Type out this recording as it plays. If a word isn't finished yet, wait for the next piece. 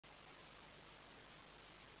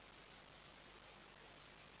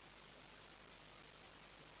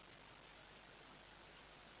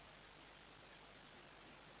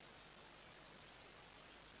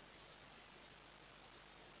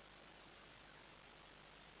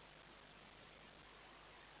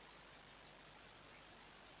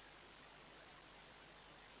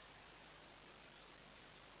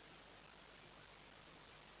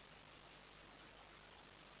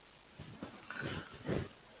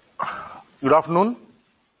Good afternoon.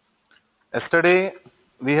 Yesterday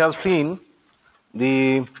we have seen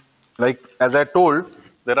as I told,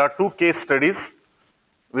 there are two case studies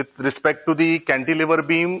with respect to the cantilever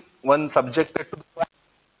beam, one subjected to the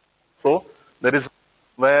so there is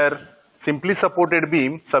where simply supported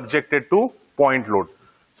beam subjected to point load.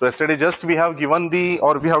 So yesterday just we have given we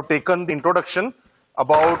have taken the introduction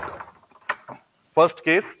about first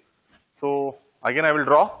case. So again I will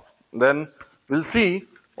draw, then we'll see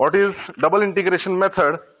what is double integration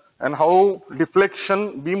method and how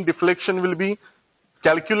beam deflection will be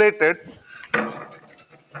calculated.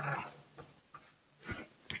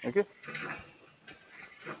 Okay.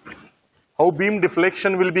 How beam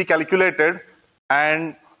deflection will be calculated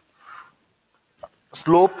and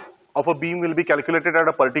slope of a beam will be calculated at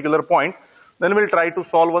a particular point. Then we'll try to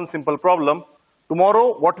solve one simple problem.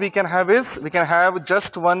 Tomorrow what we can have is, we can have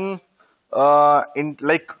just one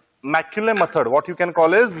macula method, what you can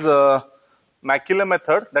call as macula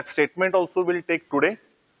method. That statement also will take today,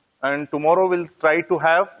 and tomorrow we'll try to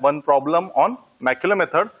have one problem on macula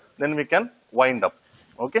method, then we can wind up.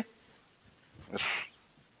 Okay. Yes.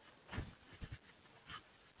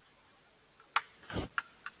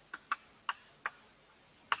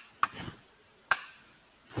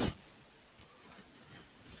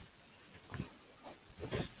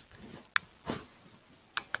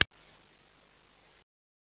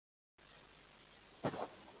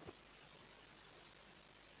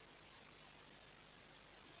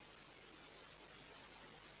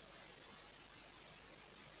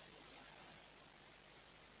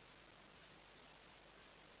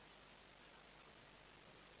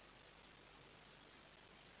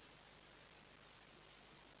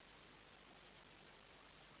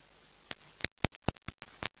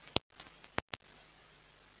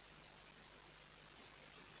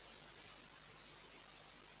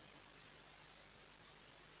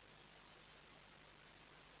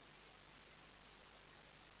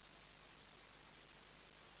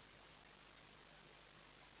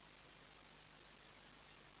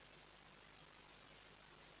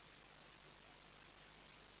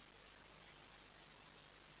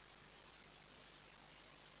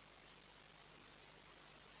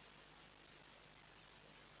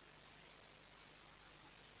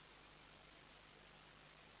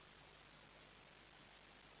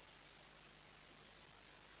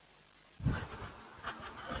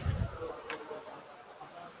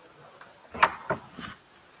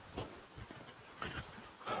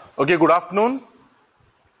 Okay, good afternoon.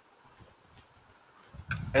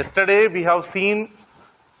 Yesterday we have seen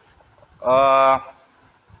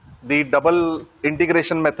the double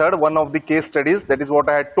integration method, one of the case studies. That is what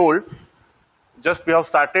I had told. Just we have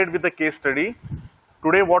started with the case study.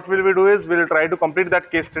 Today what will we do is, we will try to complete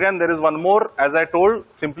that case study, and there is one more, as I told,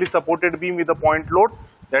 simply supported beam with a point load,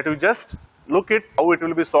 that we just look at how it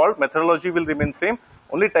will be solved. Methodology will remain same,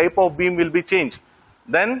 only type of beam will be changed.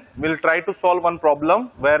 Then we'll try to solve one problem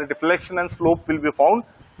where deflection and slope will be found,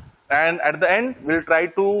 and at the end we'll try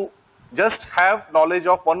to just have knowledge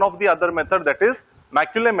of one of the other method, that is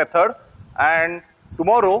macula method, and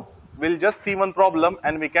tomorrow we'll just see one problem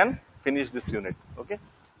and we can finish this unit. Okay.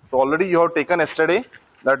 So already you have taken yesterday,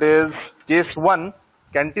 that is case 1,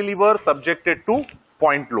 cantilever subjected to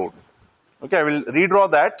point load. Okay, I will redraw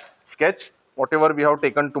that sketch, whatever we have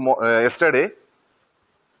taken yesterday.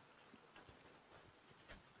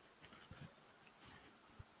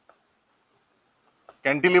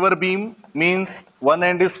 Cantilever beam means one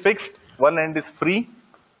end is fixed, one end is free.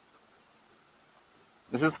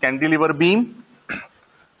 This is cantilever beam.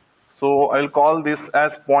 So I will call this as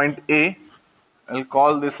point A. I will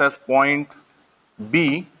call this as point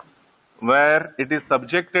B, where it is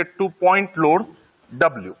subjected to point load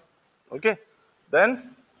W. Okay.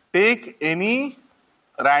 Then take any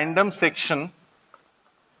random section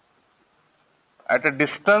at a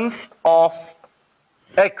distance of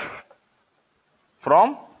X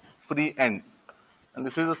from free end, and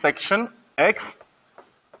this is a section X.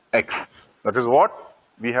 That is what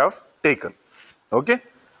we have taken. Okay.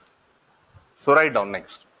 So write down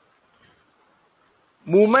next.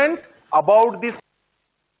 Movement about this,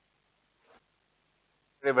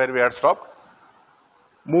 where we had stopped.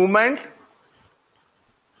 Movement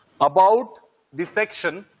about the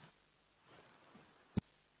section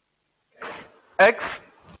X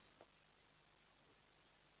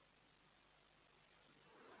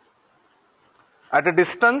at a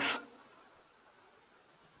distance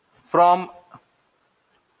from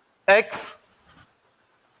X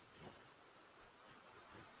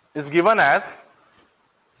is given as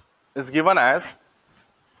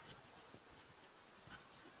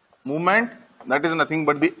movement, that is nothing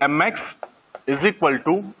but the mx is equal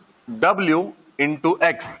to W into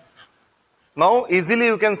X. Now easily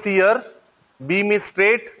you can see here, beam is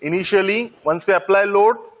straight initially. Once we apply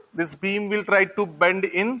load, this beam will try to bend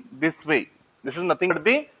in this way. This is nothing but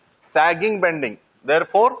the sagging bending.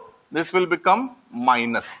 Therefore, this will become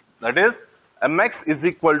minus. That is, mx is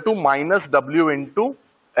equal to minus W into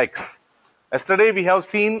X. Yesterday we have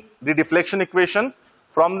seen the deflection equation.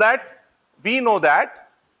 From that, we know that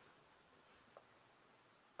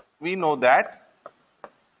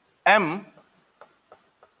m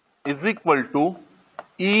is equal to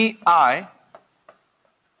EI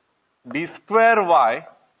d square y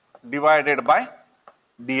divided by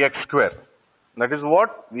dx square. That is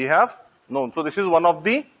what we have known. So this is one of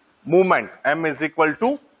the moment. M is equal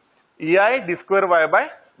to EI d square y by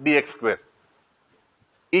dx square.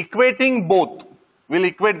 Equating both, will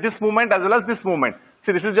equate this moment as well as this moment.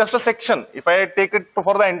 See, this is just a section. If I take it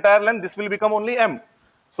for the entire length, this will become only M.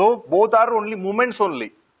 So both are only moments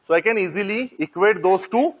only. So I can easily equate those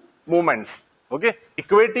two moments. Okay,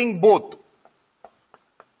 equating both.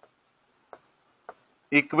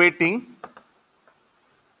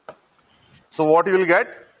 So what you will get?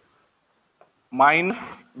 Minus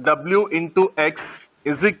W into X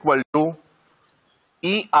is equal to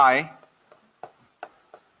EI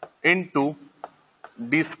into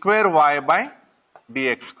d square y by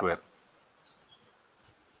dx square.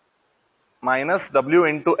 Minus W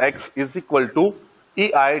into X is equal to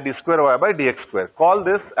EI d square y by dx square. Call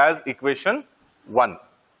this as equation 1.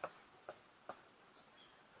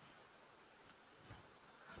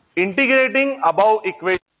 Integrating above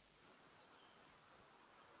equation,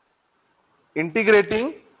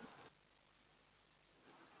 integrating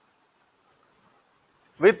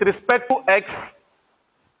with respect to X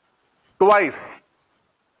twice,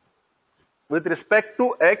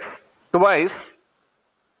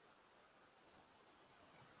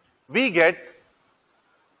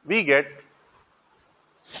 we get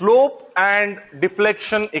slope and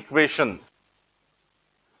deflection equation.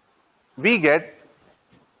 We get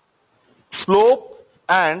slope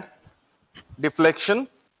and deflection.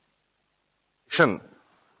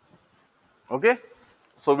 Okay,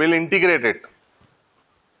 so we'll integrate it.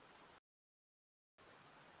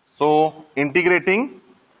 So integrating,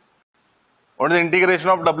 what is the integration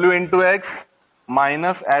of W into X?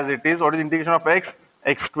 Minus, as it is, what is integration of X?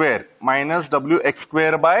 X square minus W X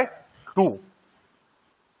square by 2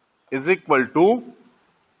 is equal to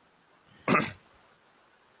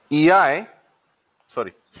EI,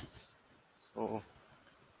 sorry, so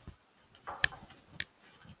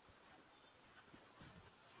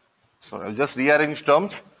I'll just rearrange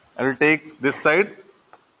terms. I will take this side,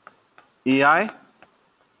 EI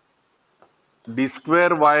d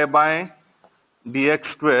square y by dx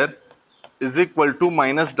square is equal to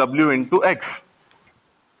minus W into X.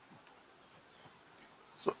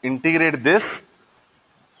 So integrate this,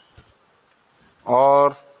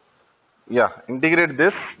 integrate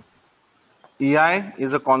this. EI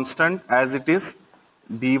is a constant as it is,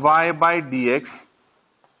 dy by dx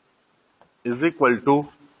is equal to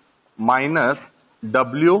minus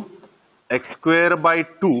W X square by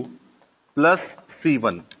 2 plus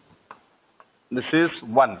C1. This is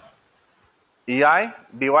 1. EI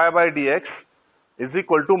dy by dx is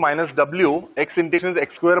equal to minus W X integration is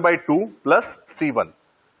X square by 2 plus C1.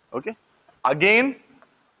 Okay. Again,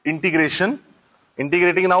 integrating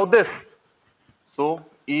now this. So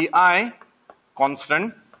EI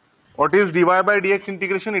constant. What is dy by dx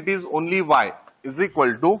integration? It is only y is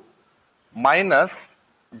equal to minus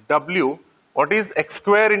W. What is x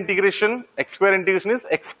square integration? X square integration is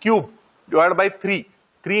x cube divided by 3.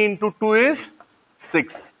 3 into 2 is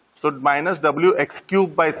 6. So minus W x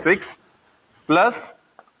cube by 6 plus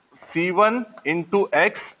C1 into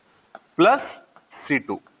x plus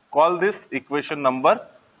C2. Call this equation number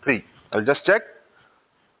 3. I'll just check.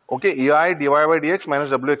 Okay, EI dy by dx minus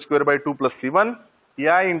W x square by 2 plus C1.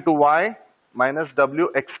 EI into y minus W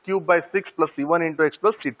x cube by 6 plus C1 into x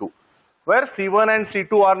plus C2. Where C1 and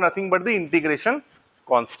C2 are nothing but the integration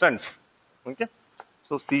constants. Okay.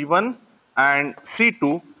 So C1 and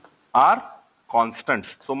C2 are constants.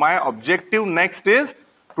 So my objective next is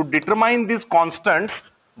to determine these constants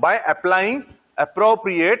by applying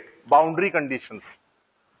appropriate boundary conditions.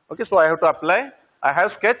 Okay, so I have to apply, I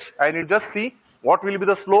have sketch, I need just see what will be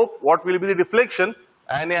the slope, what will be the deflection,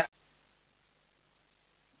 and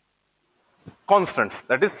constants,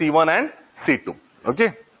 that is C1 and C2.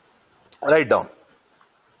 Okay, write down.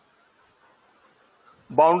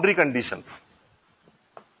 Boundary conditions.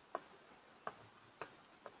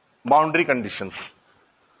 Boundary conditions.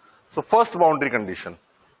 So first boundary condition.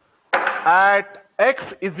 At x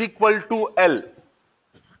is equal to L,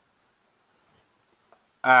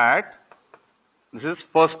 at, this is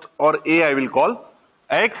first or A I will call,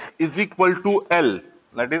 x is equal to L,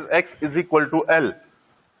 that is x is equal to L.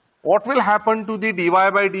 What will happen to the dy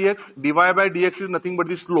by dx? Dy by dx is nothing but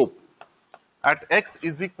the slope. At x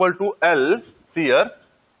is equal to L, here,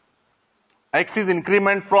 x is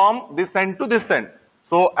increment from this end to this end.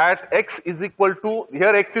 So at x is equal to,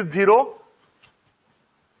 here x is 0,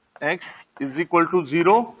 x is equal to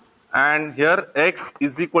 0, and here x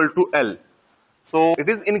is equal to L. So it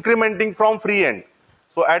is incrementing from free end.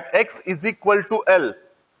 So at x is equal to L,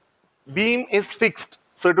 beam is fixed,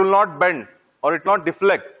 so it will not bend or it will not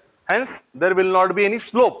deflect. Hence, there will not be any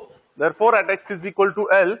slope. Therefore, at x is equal to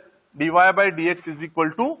L, dy by dx is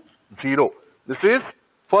equal to 0. This is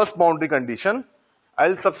first boundary condition. I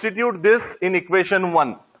will substitute this in equation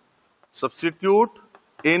 1. Substitute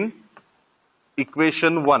in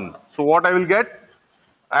equation 1. So what I will get?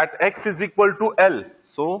 At x is equal to L.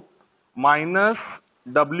 So minus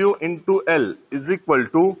W into L is equal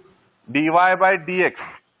to dy by dx.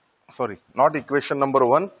 Sorry, not equation number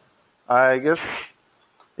 1. I guess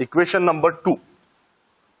equation number 2.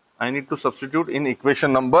 I need to substitute in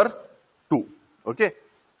equation number 2. Okay.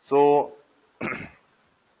 So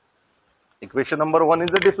equation number 1 is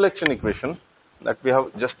the deflection equation that we have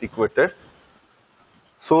just equated.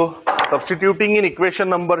 So substituting in equation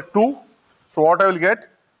number 2, so what I will get?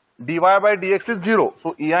 Dy by dx is 0.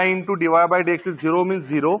 So Ei into dy by dx is 0 means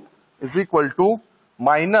 0 is equal to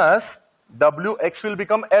minus Wx will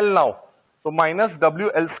become L now. So minus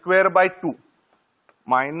WL square by 2.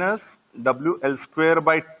 Minus WL square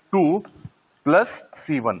by 2 plus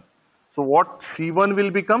C1. So what C1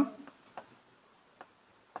 will become?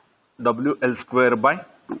 WL square by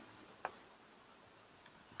 2.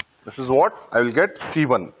 This is what I will get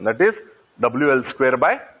C1, that is WL square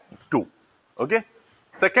by 2. Okay.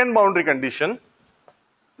 Second boundary condition,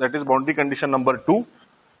 that is boundary condition number 2.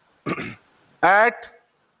 At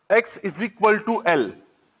x is equal to L.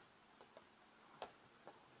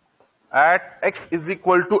 At x is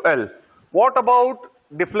equal to L. What about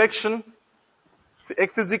deflection?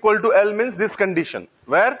 X is equal to L means this condition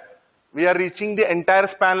where we are reaching the entire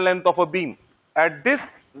span length of a beam. At this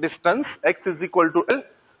distance, x is equal to L,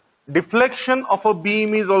 deflection of a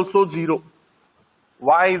beam is also 0.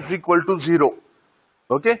 Y is equal to 0.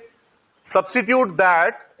 Okay. Substitute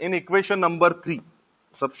that in equation number 3.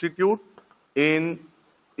 Substitute in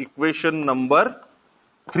equation number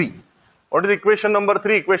 3. What is equation number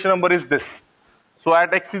 3? Equation number is this. So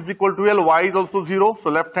at x is equal to L, y is also 0. So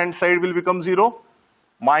left hand side will become 0.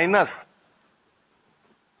 Minus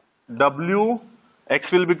W, x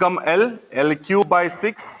will become L, L cube by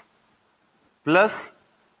 6 plus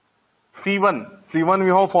C1. C1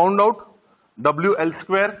 we have found out, WL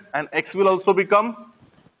square, and x will also become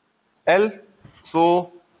L.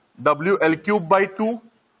 So WL cube by 2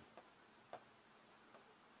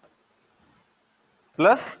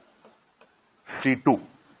 plus C2.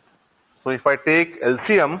 So if I take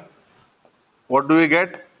LCM, what do we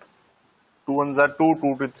get? 2 ones are 2,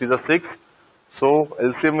 2 to 3 are 6. So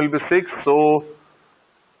LCM will be 6. So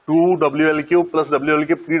 2 WL cube plus WL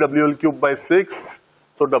cube, 3 WL cube by 6.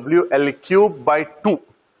 So WL cube by 2.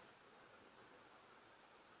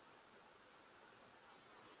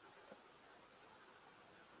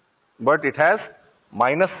 But it has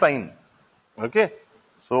minus sign. Okay.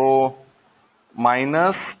 So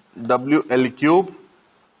minus WL cube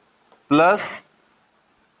plus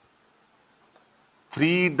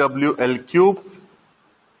 3WL cube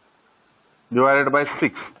divided by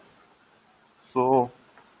 6. So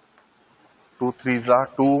 2 3s are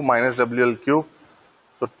 2 minus WL cube.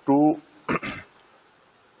 So 2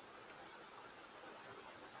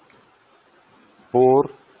 4.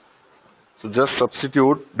 So just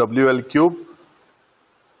substitute WL cube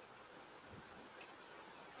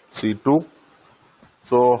C2.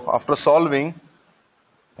 So after solving,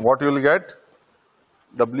 what you will get?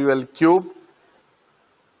 WL cube.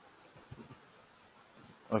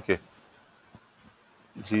 Okay.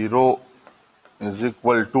 0 is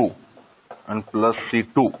equal to and plus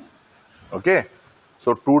C2. Okay.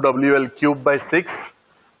 So 2 WL cube by 6,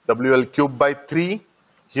 WL cube by 3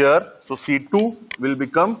 here. So C2 will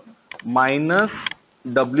become minus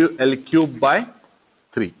WL cube by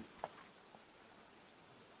 3.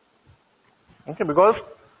 Okay, because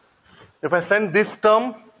if I send this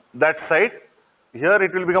term that side, here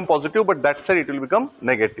it will become positive, but that side it will become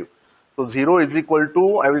negative. So 0 is equal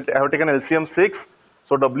to, I have taken LCM 6.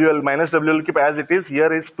 So WL minus WL cube as it is,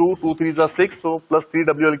 here is 2, 2 3s are 6. So plus 3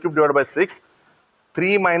 WL cube divided by 6.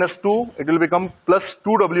 3 minus 2, it will become plus 2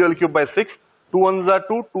 WL cube by 6. 2 1s are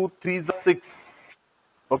 2, 2 3s are 6.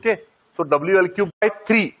 Okay. So WL cube by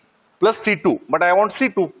 3. plus C2, but I want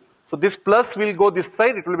C2. So this plus will go this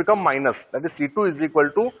side, it will become minus. That is C2 is equal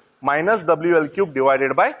to minus WL cube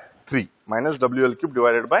divided by 3. Minus WL cube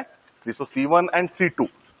divided by 3. So C1 and C2.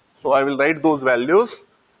 So I will write those values.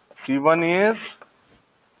 C1 is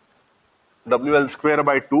WL square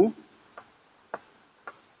by 2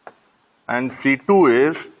 and C2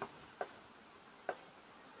 is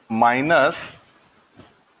minus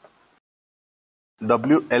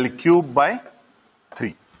WL cube by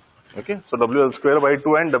 3. Okay, so WL square by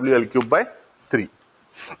 2 and WL cube by 3.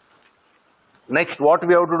 Next, what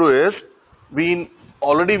we have to do is, we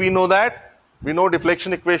know that, we know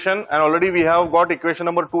deflection equation, and already we have got equation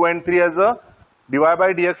number 2 and 3 as a dy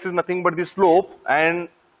by dx is nothing but the slope and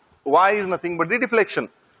y is nothing but the deflection.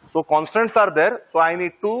 So constants are there, so I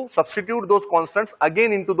need to substitute those constants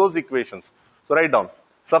again into those equations. So write down,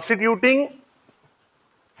 substituting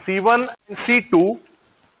C1 and C2,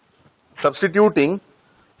 substituting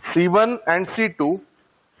C1 and C2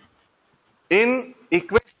 in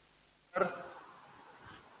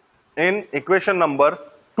equation number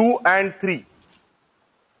 2 and 3.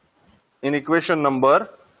 In equation number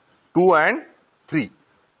 2 and 3.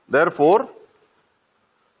 Therefore,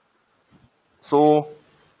 so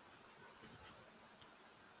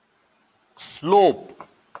slope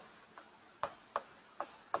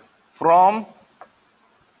from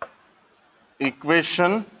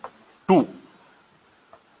equation 2.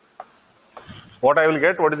 What I will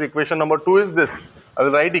get? What is equation number 2 is this. I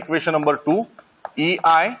will write equation number 2.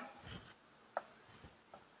 EI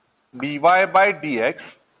dy by dx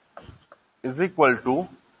is equal to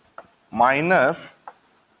minus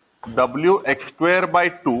wx square by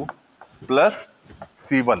 2 plus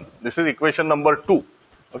C1. This is equation number 2.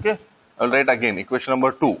 Okay. I will write again equation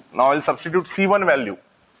number 2. Now I will substitute C1 value.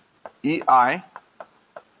 EI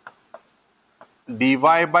dy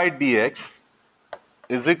by dx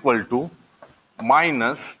is equal to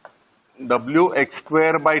minus wx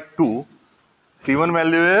square by 2. C1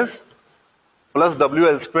 value is plus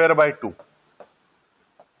WL square by 2.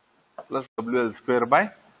 Plus WL square by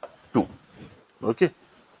 2. Okay.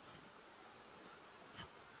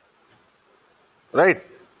 Right.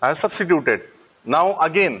 I have substituted. Now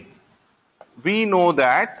again, we know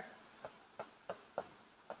that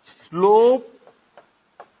slope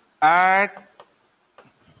at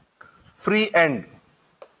free end,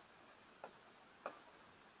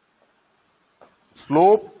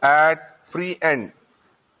 slope at free end,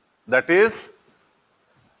 that is,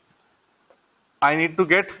 I need to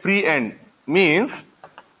get free end, means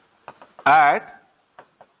at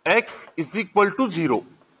x is equal to 0.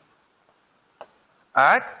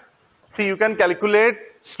 At, see, you can calculate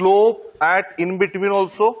slope at in between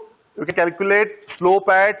also, you can calculate slope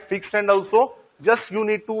at fixed end also, just you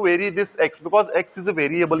need to vary this x, because x is a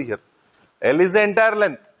variable here. L is the entire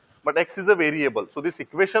length, but x is a variable. So this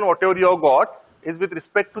equation, whatever you have got, is with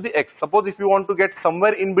respect to the x. Suppose if you want to get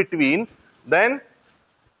somewhere in between, then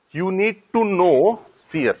you need to know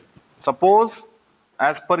here. Suppose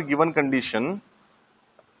as per given condition,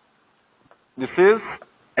 this is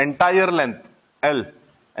entire length L,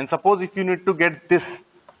 and suppose if you need to get this,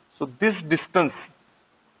 so this distance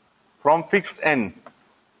from fixed end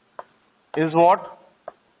is what?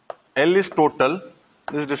 L is total,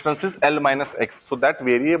 this distance is L minus x. So that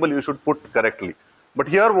variable you should put correctly. But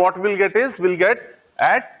here what we'll get is, we'll get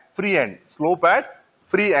at free end, slope at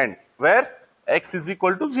free end, where x is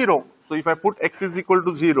equal to 0. So if I put x is equal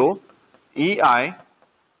to 0, EI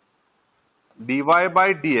dy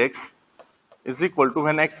by dx is equal to,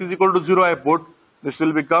 when x is equal to 0 I put, this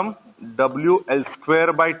will become WL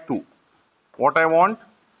square by 2. What I want?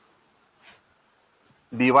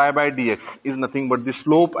 Dy by dx is nothing but the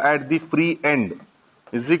slope at the free end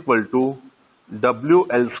is equal to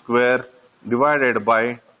WL square divided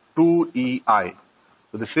by 2EI.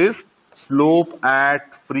 So this is slope at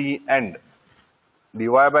free end. Dy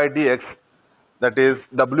by dx, that is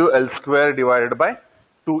WL square divided by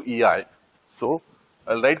 2EI. So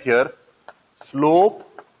I'll write here slope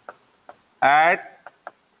at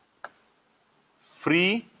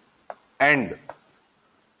free end.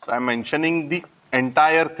 So I'm mentioning the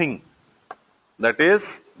entire thing, that is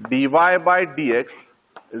dy by dx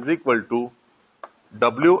is equal to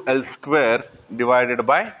WL square divided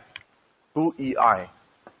by 2EI.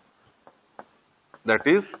 That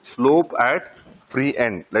is slope at free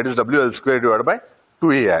end, that is WL square divided by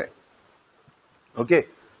 2EI. Okay.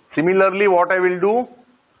 Similarly, what I will do?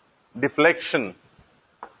 Deflection.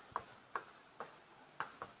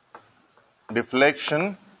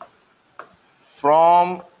 Deflection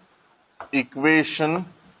from equation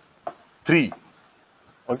 3.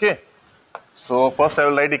 Okay. So first I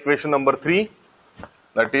will write equation number 3,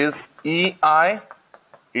 that is EI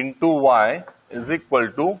into Y is equal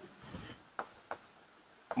to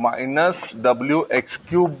minus WX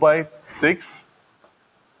cube by 6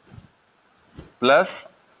 plus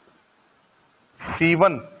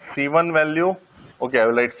C1 value, okay, I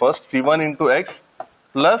will write first C1 into X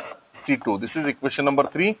plus C2. This is equation number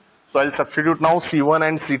 3. So I'll substitute now C1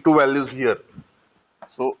 and C2 values here.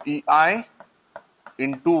 So EI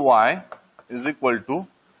into Y is equal to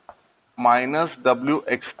minus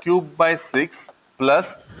WX cube by 6 plus,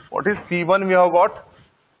 what is C1 we have got?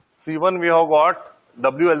 C1 we have got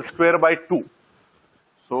WL square by 2.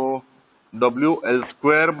 So WL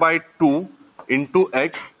square by 2 into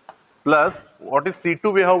X plus, what is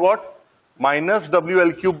C2 we have got? Minus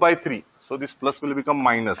WL cube by 3. So this plus will become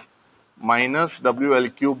minus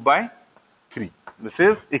WL cube by 3. This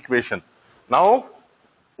is equation. Now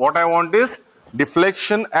what I want is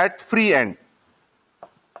deflection at free end.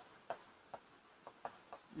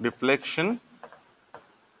 Deflection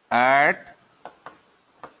at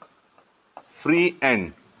free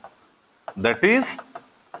end, that is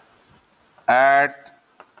at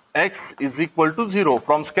X is equal to 0.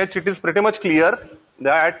 From sketch it is pretty much clear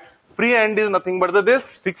that free end is nothing but this,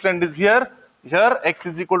 fixed end is here X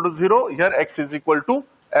is equal to 0, here X is equal to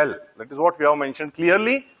L. That is what we have mentioned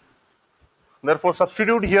clearly. Therefore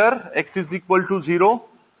substitute here X is equal to 0.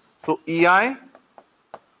 So EI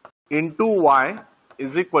into Y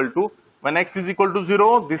is equal to, when X is equal to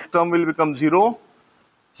 0, this term will become 0.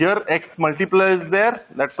 Here X multiplier is there,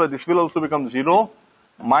 that's why this will also become 0,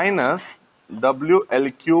 minus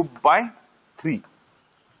WL cube by 3.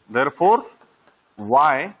 Therefore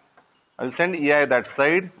Y, I'll send EI that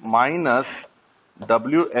side, minus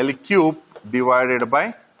WL cube divided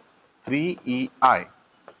by 3EI.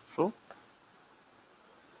 So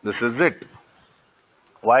this is it.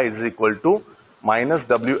 Y is equal to minus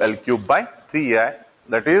WL cube by 3EI,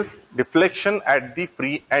 that is deflection at the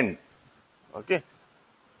free end. Okay.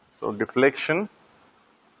 So deflection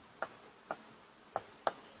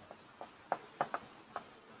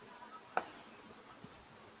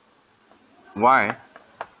Y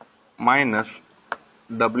minus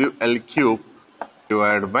WL cube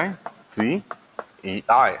divided by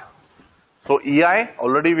 3EI. So EI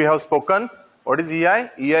already we have spoken. What is EI?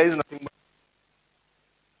 EI is nothing but,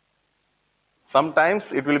 sometimes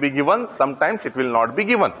it will be given, sometimes it will not be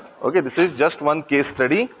given. Okay, this is just one case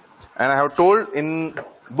study, and I have told in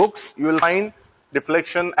books you will find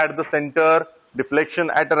deflection at the center, deflection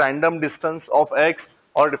at a random distance of X,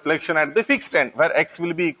 or deflection at the fixed end where X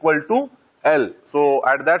will be equal to L. So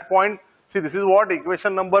at that point, see, this is what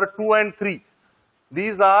equation number 2 and 3.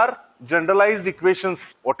 These are generalized equations,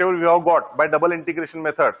 whatever we have got by double integration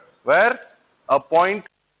method, where a point,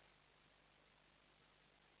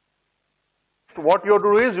 what you have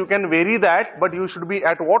to do is you can vary that, but you should be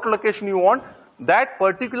at what location you want. That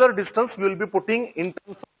particular distance we will be putting in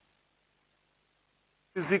terms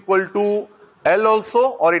of is equal to L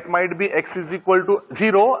also, or it might be X is equal to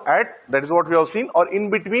 0 at, that is what we have seen, or in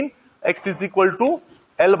between X is equal to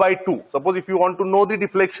L by 2. Suppose if you want to know the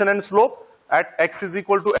deflection and slope at X is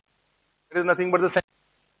equal to L, it is nothing but the same.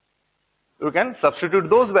 You can substitute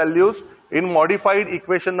those values in modified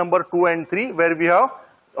equation number 2 and 3, where we have,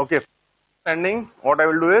 okay, understanding, what I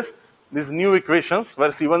will do is these new equations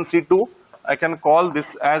where C1, C2, I can call this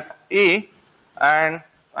as A and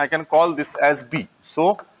I can call this as B.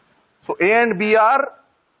 So A and B are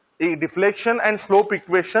a deflection and slope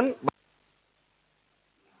equation,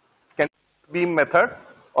 cantilever beam method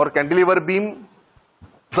or cantilever beam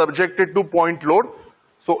subjected to point load.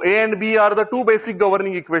 So A and B are the two basic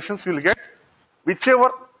governing equations you will get. Whichever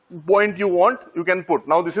point you want, you can put.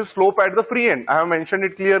 Now this is slope at the free end. I have mentioned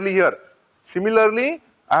it clearly here. Similarly,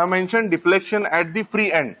 I have mentioned deflection at the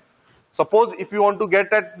free end. Suppose if you want to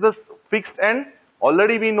get at the fixed end,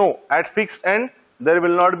 already we know at fixed end there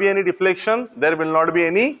will not be any deflection, there will not be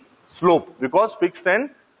any slope, because fixed end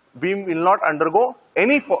beam will not undergo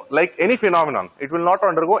any phenomenon. It will not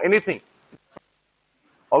undergo anything.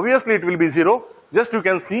 Obviously it will be 0. Just you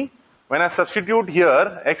can see, when I substitute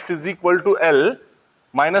here X is equal to L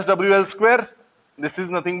minus WL square, this is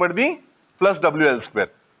nothing but the plus WL square.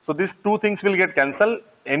 So these two things will get cancelled.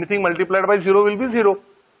 Anything multiplied by 0 will be 0.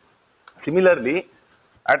 Similarly,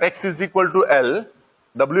 at X is equal to L,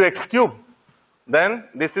 WX cube, then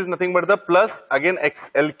this is nothing but the plus, again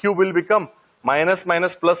XL cube will become, minus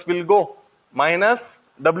plus will go, minus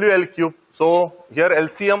WL cube. So here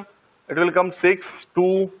LCM, it will come 6,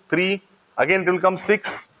 2, 3, again it will come 6,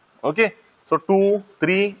 okay. So 2,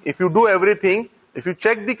 3, if you do everything, if you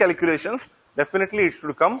check the calculations, definitely it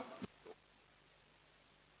should come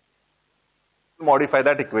modify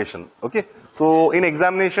that equation. Okay, so in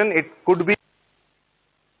examination it could be,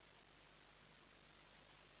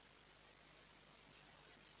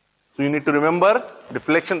 so you need to remember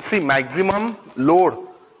deflection. See, maximum load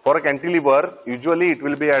for a cantilever usually it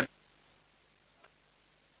will be at,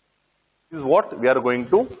 is what we are going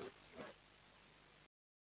to,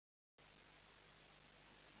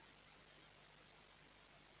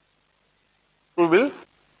 we will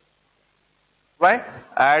try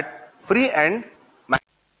at free end.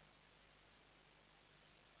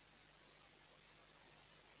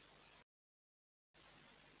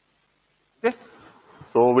 Okay,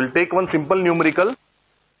 so we'll take one simple numerical.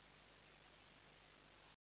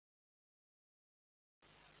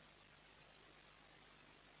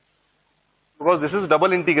 Because this is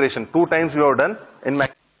double integration, 2 times we have done in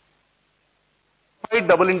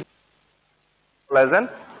double integration as an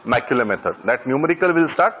macular method. That numerical will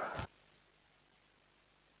start.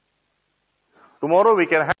 Tomorrow we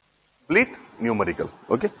can have complete numerical.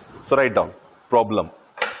 Okay, so write down problem.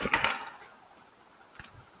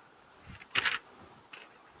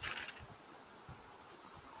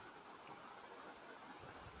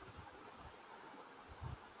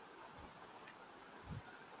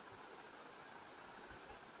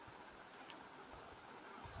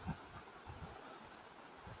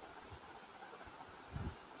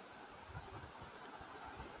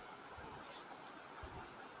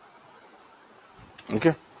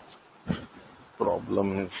 Okay,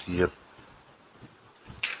 problem is here.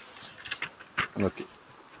 Okay,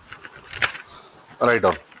 write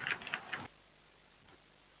down.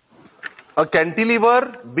 A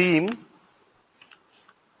cantilever beam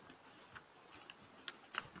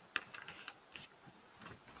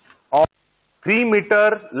of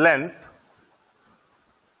 3-meter length,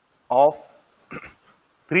 of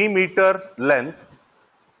 3-meter length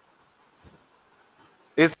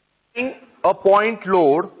is carrying a point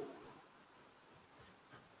load,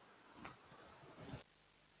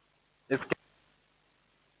 is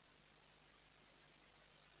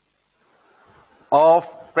of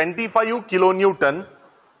 25 kilonewton,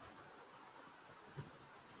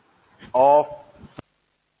 of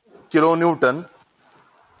kilonewton,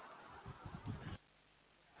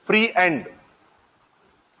 free end,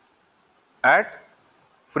 at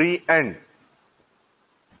free end,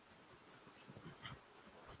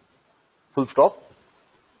 full stop.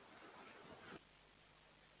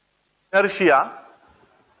 Inertia,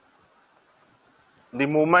 the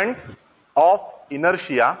moment of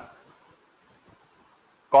inertia,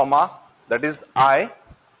 comma, that is I,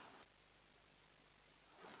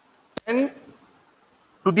 10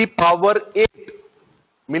 to the power 8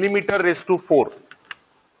 millimeter raised to 4.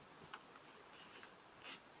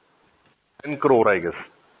 10 crore, I guess.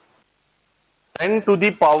 10 to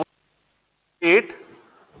the power 8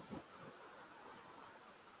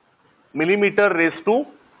 millimeter raised to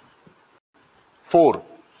 4,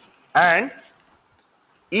 and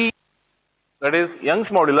E, that is Young's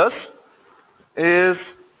modulus, is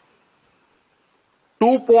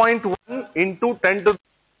 2.1 into 10 to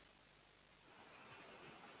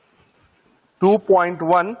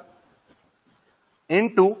 2.1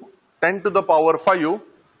 into 10 to the power 5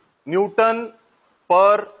 Newton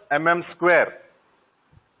per mm square.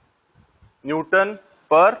 Newton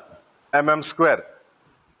per mm square.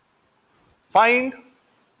 Find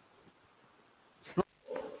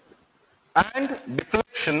slope and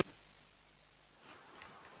deflection.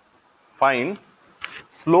 Find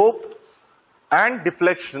slope and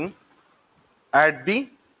deflection at the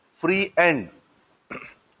free end.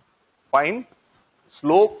 Find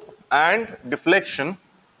slope and deflection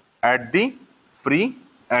at the free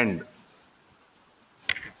end.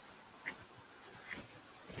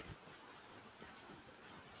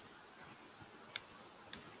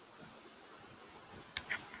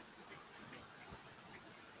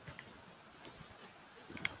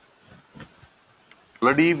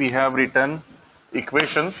 Already we have written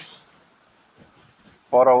equations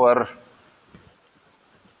for our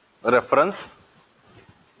reference.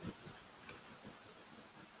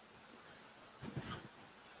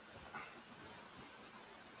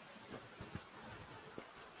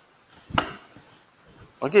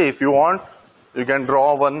 Okay, if you want, you can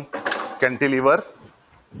draw one cantilever.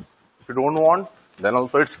 If you don't want, then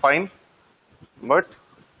also it's fine. But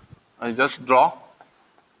I just draw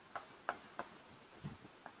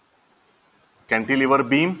cantilever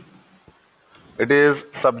beam. It is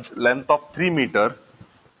length of 3 meter.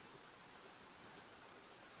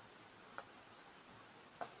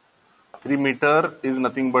 Three meter is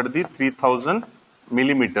nothing but the 3000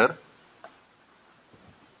 millimeter.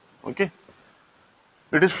 Okay.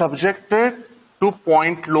 It is subjected to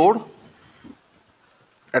point load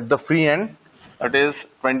at the free end, that is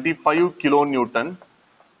 25 kilonewton,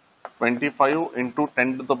 25 into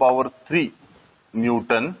 10 to the power 3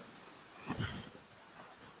 Newton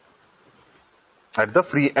at the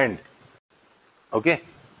free end. Okay,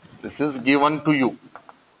 this is given to you.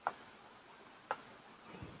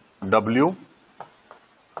 W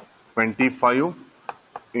 25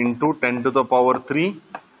 into 10 to the power 3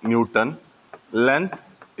 Newton. Length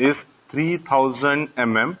is 3000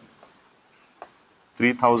 mm.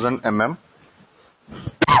 3000 mm.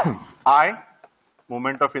 I,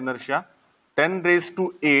 moment of inertia, 10 raised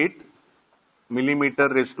to 8 millimeter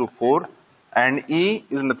raised to 4, and E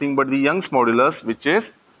is nothing but the Young's modulus, which is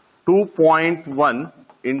 2.1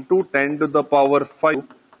 into 10 to the power 5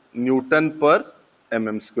 Newton per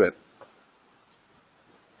mm square.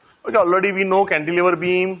 Okay, already we know cantilever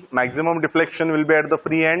beam, maximum deflection will be at the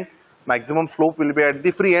free end, maximum slope will be at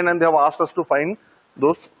the free end, and they have asked us to find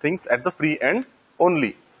those things at the free end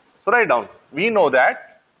only. So write down, we know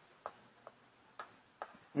that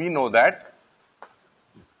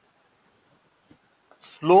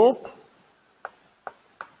slope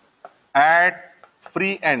at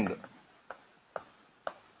free end,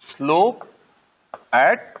 slope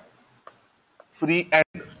at free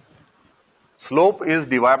end, slope is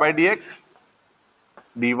dy by dx,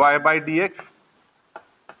 dy by dx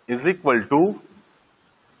is equal to,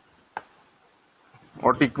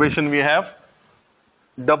 what equation we have,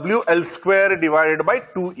 WL square divided by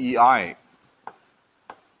 2EI,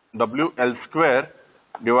 WL square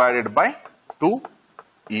divided by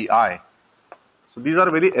 2EI. So these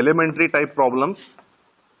are very elementary type problems.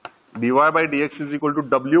 Dy by dx is equal to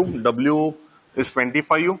W is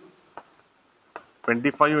 25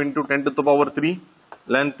 into 10 to the power 3,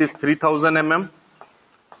 length is 3000 mm.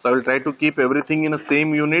 So I will try to keep everything in the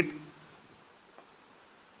same unit.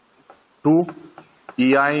 2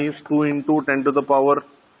 EI is 2 into 10 to the power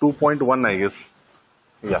 2.1, I guess.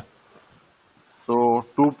 Yeah. So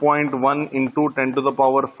 2.1 into 10 to the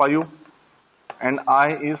power 5, and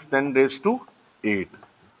I is 10 raised to 8.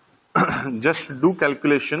 Just do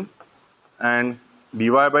calculation, and dy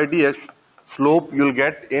by dx, slope you will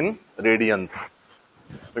get in radians.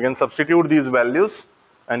 You can substitute these values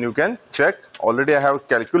and you can check. Already I have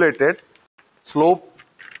calculated. Slope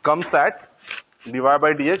comes at dy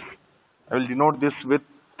by dx. I will denote this with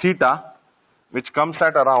theta, which comes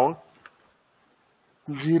at around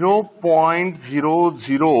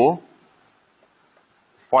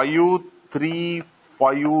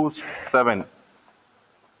 0.00357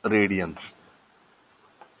 radians.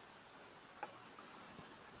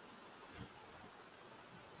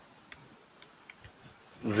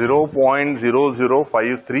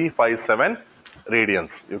 .005357 radians.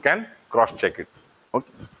 You can cross check it.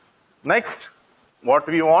 Okay. Next, what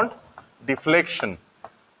we want? Deflection.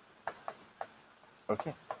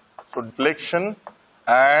 Okay. So deflection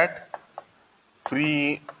at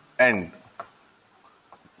free end.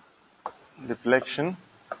 Deflection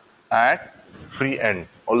at free end.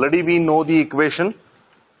 Already we know the equation.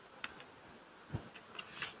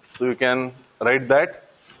 So you can write that.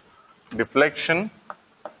 Deflection,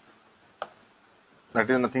 that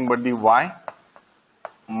is nothing but the y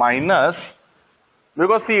minus,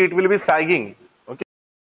 because see it will be sagging. Okay.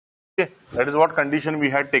 That is what condition we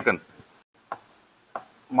had taken.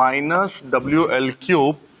 Minus WL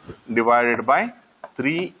cube divided by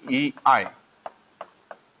 3EI.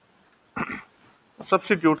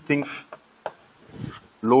 Substitute things.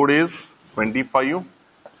 Load is 25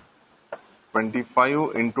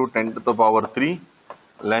 into 10 to the power 3.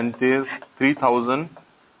 Length is 3000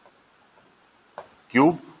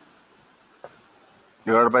 cube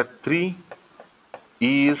divided by 3.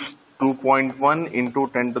 E is 2.1 into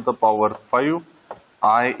 10 to the power 5.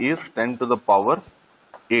 I is 10 to the power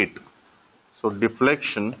 8. So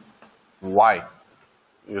deflection Y,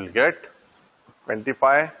 you will get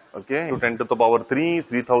 25, okay, to 10 to the power 3,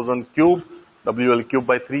 3000 cube, WL cube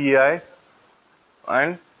by 3EI,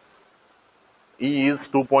 and E is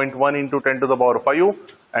 2.1 into 10 to the power 5,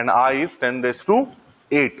 and I is 10 raised to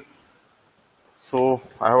 8. So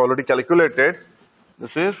I have already calculated.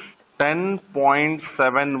 This is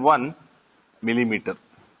 10.71 millimeter.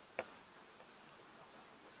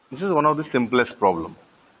 This is one of the simplest problem.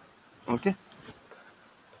 Okay.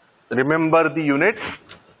 Remember the units.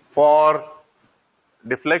 For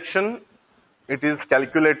deflection, it is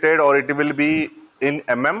calculated, or it will be in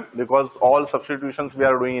mm, because all substitutions we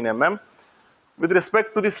are doing in mm. With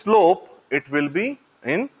respect to the slope, it will be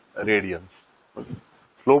in radians. Okay.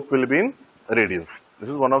 Slope will be in radians. This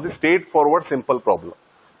is one of the straightforward simple problem.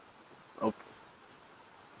 Okay.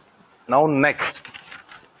 Now next.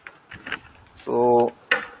 So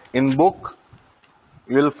in book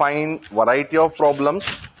you will find variety of problems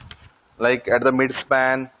like at the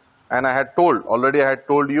midspan, and I had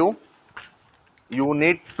told you, you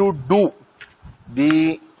need to do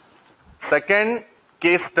the second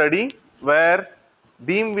case study where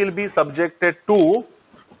beam will be subjected to,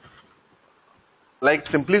 like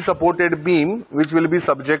simply supported beam, which will be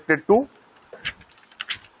subjected to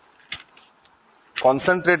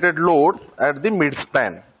concentrated load at the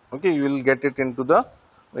midspan. Okay, you will get it into the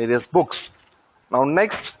various books. Now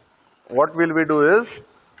next, what will we do is,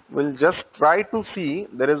 we'll just try to see,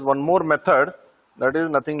 there is one more method, that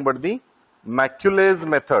is nothing but the Macauley's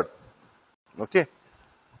method. Okay,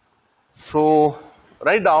 so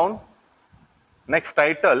write down next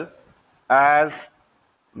title as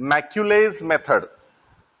Macauley's method.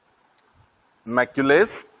 Macauley's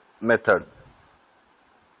method.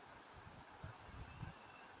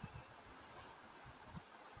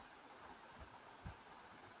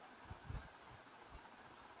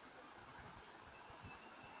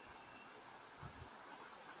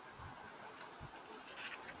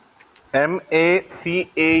 Macauley's.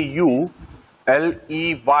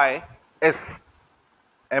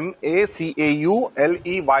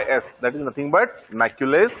 Macauley's. That is nothing but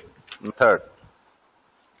Macauley's method.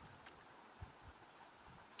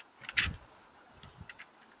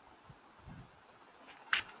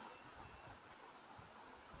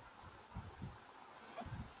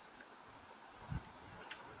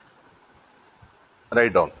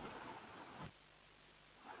 Write down.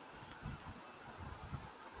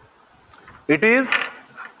 It is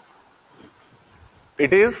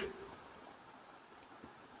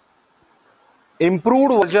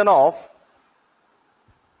improved version of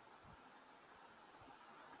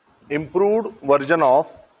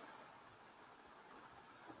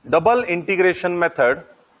double integration method.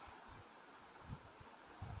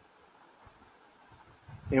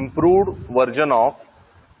 Improved version of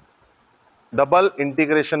double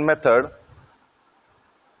integration method,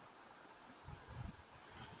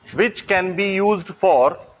 which can be used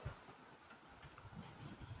for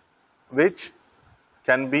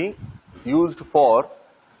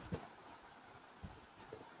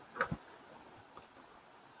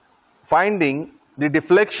finding the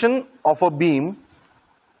deflection of a beam,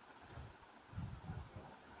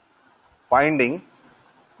 finding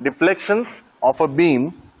deflections of a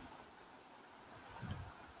beam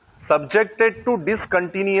subjected to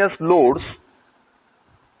discontinuous loads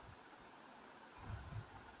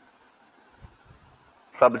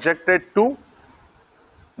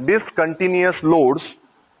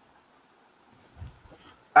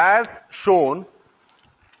as shown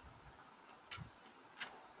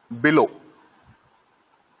below.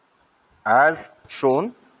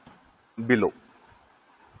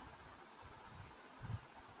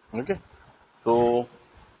 Okay, so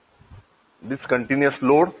this continuous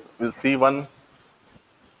load, we'll see one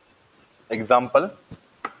example.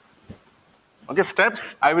 Okay, steps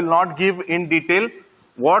I will not give in detail.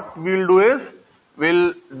 What we will do is,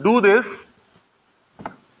 we'll do this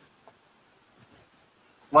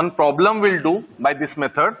one problem we'll do by this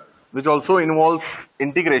method, which also involves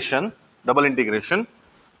integration, double integration.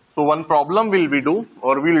 So one problem we'll do,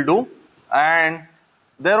 and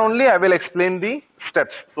there only I will explain the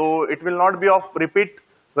steps. So it will not be of repeat,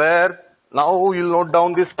 where now you'll note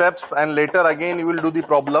down the steps and later again you will do the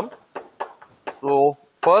problem. So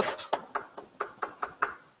first,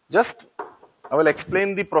 just I will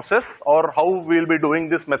explain the process or how we will be doing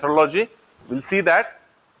this methodology. We'll see that.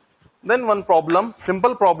 Then one problem,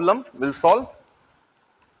 simple problem, we'll solve.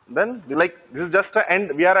 Then like this is just an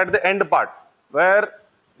end. We are at the end part where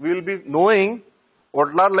we will be knowing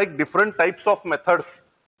what are like different types of methods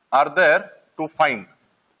are there to find.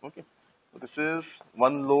 Okay, so this is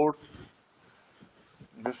one load.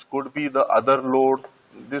 This could be the other load.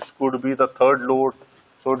 This could be the third load.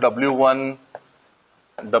 So W1,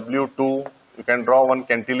 W2. You can draw one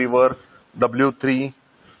cantilever, W3.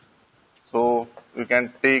 So you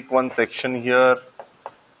can take one section here,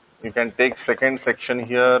 you can take second section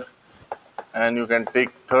here, and you can take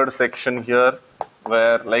third section here,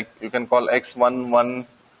 where like you can call X11,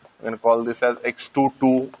 you can call this as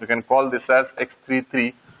X22, you can call this as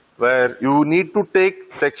X33, where you need to take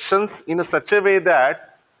sections in such a way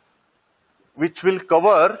that which will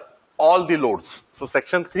cover all the loads. So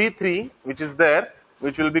section 33 which is there,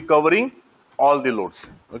 which will be covering all the loads.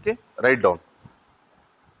 Okay, write down.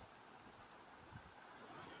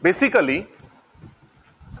 Basically,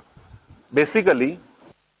 this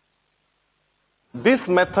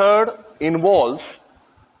method involves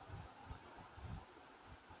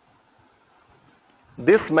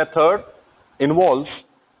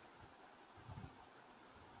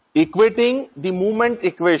equating the movement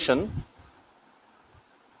equation,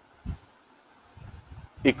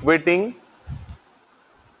 equating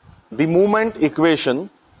the movement equation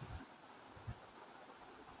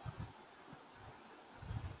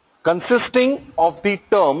consisting of the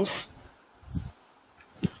terms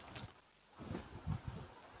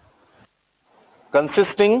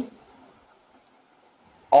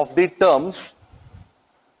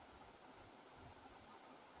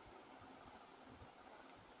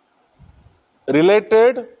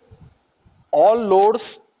related all loads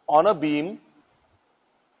on a beam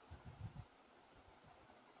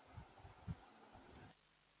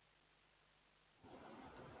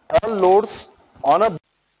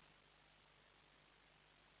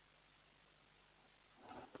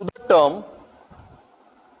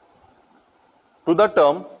to the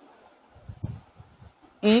term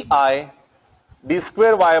EI d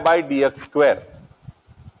square y by dx square,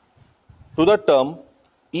 to the term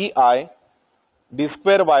EI d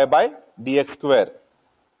square y by dx square,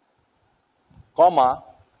 comma,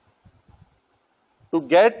 to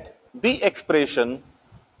get the expression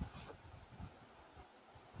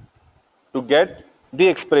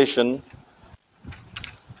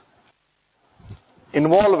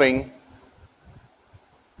involving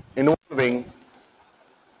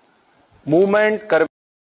movement curvature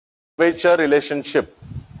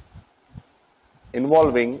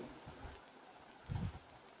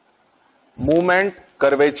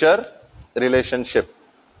relationship,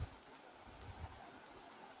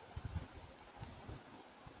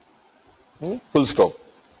 full stop.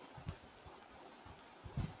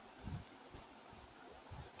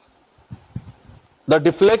 The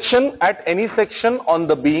deflection at any section on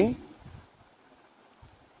the beam,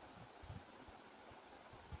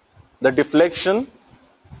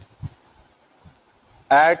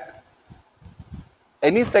 at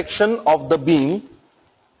any section of the beam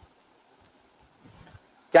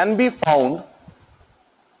can be found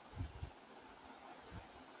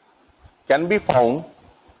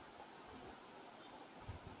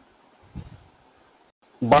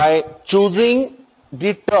by choosing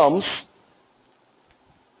the terms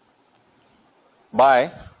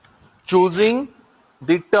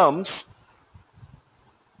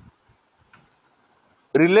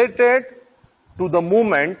related to the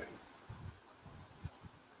movement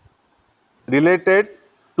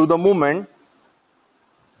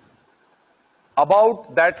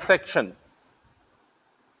about that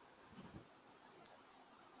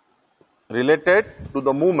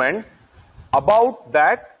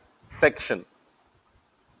section,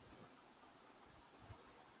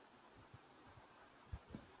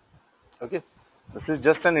 Okay, this is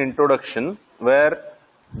just an introduction where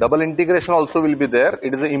double integration also will be there.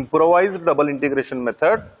 It is an improvised double integration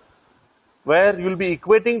method where you will be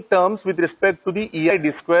equating terms with respect to the EI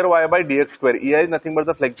d square y by dx square. EI is nothing but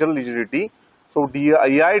the flexural rigidity. So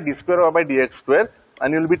EI d square y by dx square,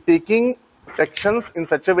 and you will be taking sections in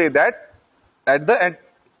such a way that at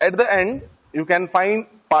the end you can find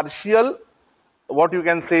partial, what you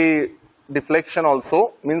can say, deflection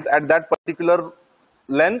also, means at that particular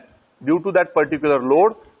length due to that particular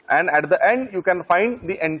load, and at the end you can find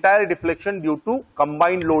the entire deflection due to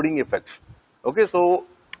combined loading effects. Okay, so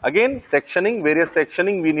again sectioning, various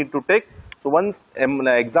sectioning we need to take. So one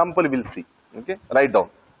example we will see. Okay, write down.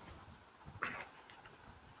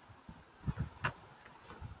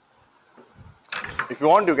 If you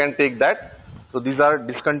want, you can take that. So these are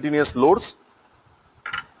discontinuous loads.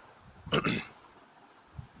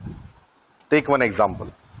 Take one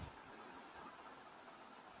example.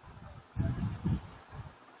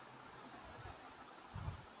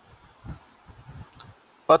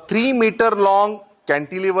 A 3-meter long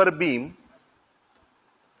cantilever beam,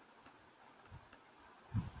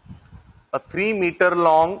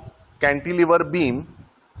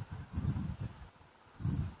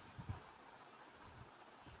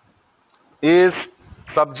 is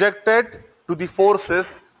subjected to the forces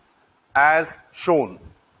as shown.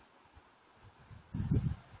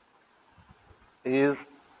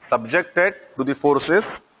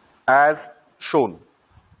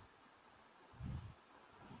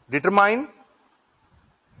 Determine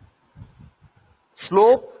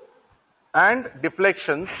slope and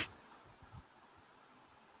deflections.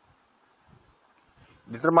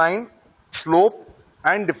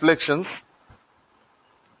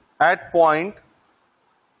 At point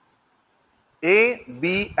A,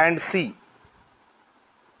 B and C.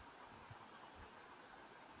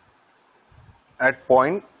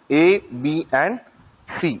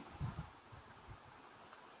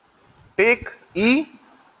 Take E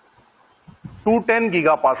 210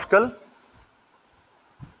 gigapascal.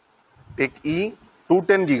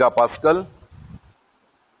 210 gigapascal,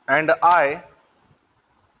 and I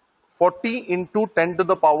 40 into 10 to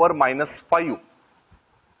the power minus 5.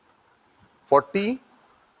 40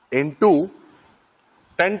 into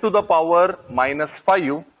 10 to the power minus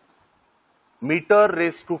 5 meter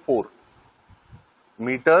raised to 4.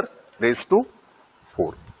 Meter raised to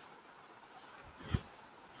 4.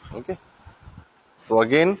 Okay. So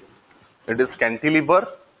again, it is cantilever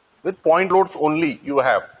with point loads only you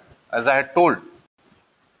have, as I had told.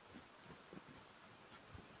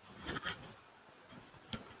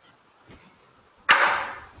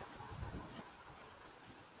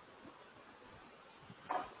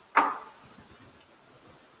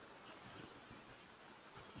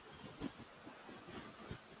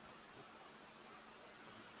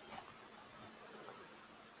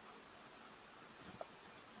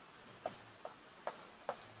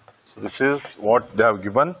 So this is what they have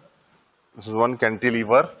given. This is one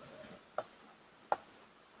cantilever.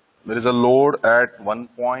 There is a load at one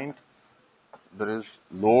point. There is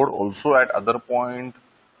load also at other point.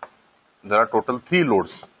 There are total 3 loads.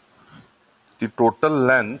 The total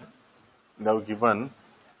length they have given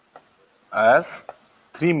as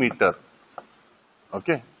 3 meter.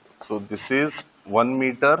 Okay. So this is 1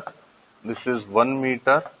 meter. This is 1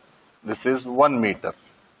 meter. This is 1 meter.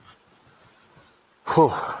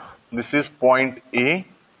 This is point A.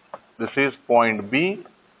 This is point B.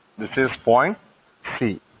 This is point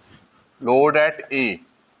C. Load at A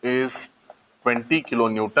is 20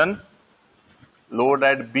 kilonewton. Load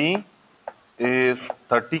at B is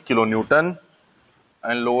 30 kilonewton.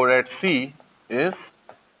 And load at C is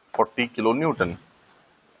 40 kilonewton.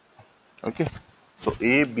 Okay. So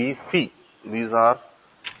A, B, C. These are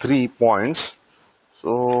 3 points.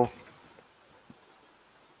 So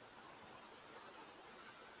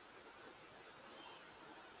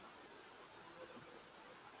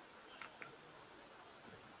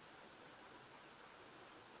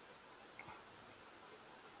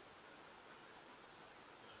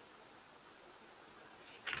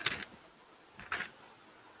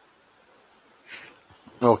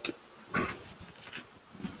okay.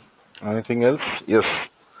 Anything else? Yes.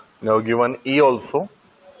 Now given E also.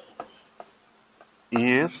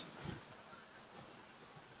 E is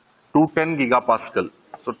 210 gigapascal.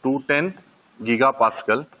 So 210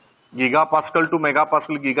 gigapascal. Gigapascal to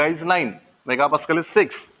megapascal, giga is 9. Megapascal is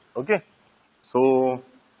 6. Okay. So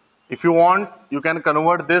if you want, you can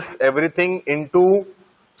convert this everything into,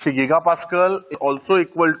 see, gigapascal is also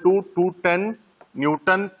equal to 210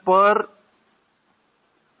 Newton per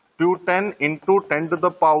 210 into 10 to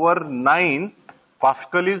the power 9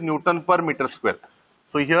 Pascal is Newton per meter square.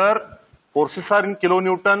 So here forces are in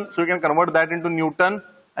kilonewton, so you can convert that into Newton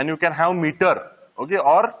and you can have meter, okay,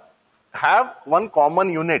 or have one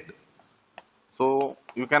common unit. So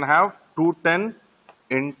you can have 210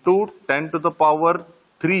 into 10 to the power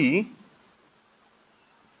 3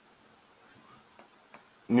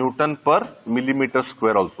 Newton per millimeter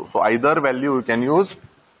square also. So either value you can use.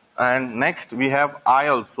 And next we have I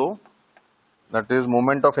also, that is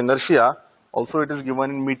moment of inertia. Also it is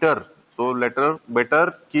given in meter. So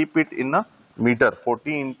better keep it in a meter.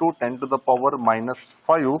 40 into 10 to the power minus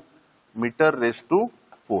 5 meter raised to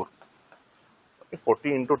 4. Okay,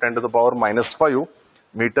 40 into 10 to the power minus 5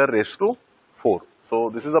 meter raised to 4.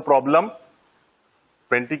 So this is a problem.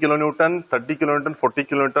 20 kilonewton, 30 kilonewton, 40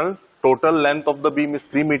 kilonewton. Total length of the beam is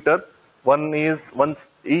 3 meter.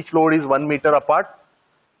 Each load is 1 meter apart.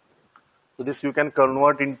 So this you can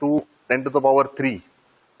convert into 10 to the power 3.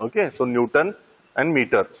 Okay, so Newton and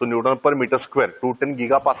meter. So Newton per meter square, 210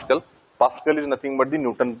 gigapascal. Pascal is nothing but the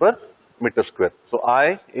Newton per meter square. So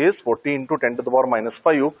I is 40 into 10 to the power minus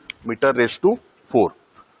 5 meter raised to 4.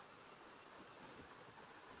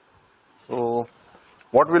 So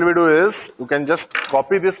what will we do is, you can just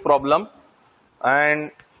copy this problem, and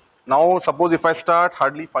now suppose if I start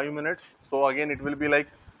hardly 5 minutes, so again it will be like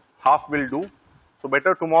half will do. So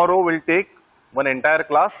better tomorrow we'll take one entire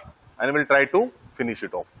class and we'll try to finish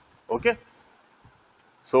it off. Okay.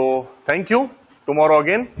 So thank you. Tomorrow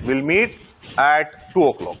again we'll meet at 2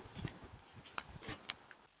 o'clock.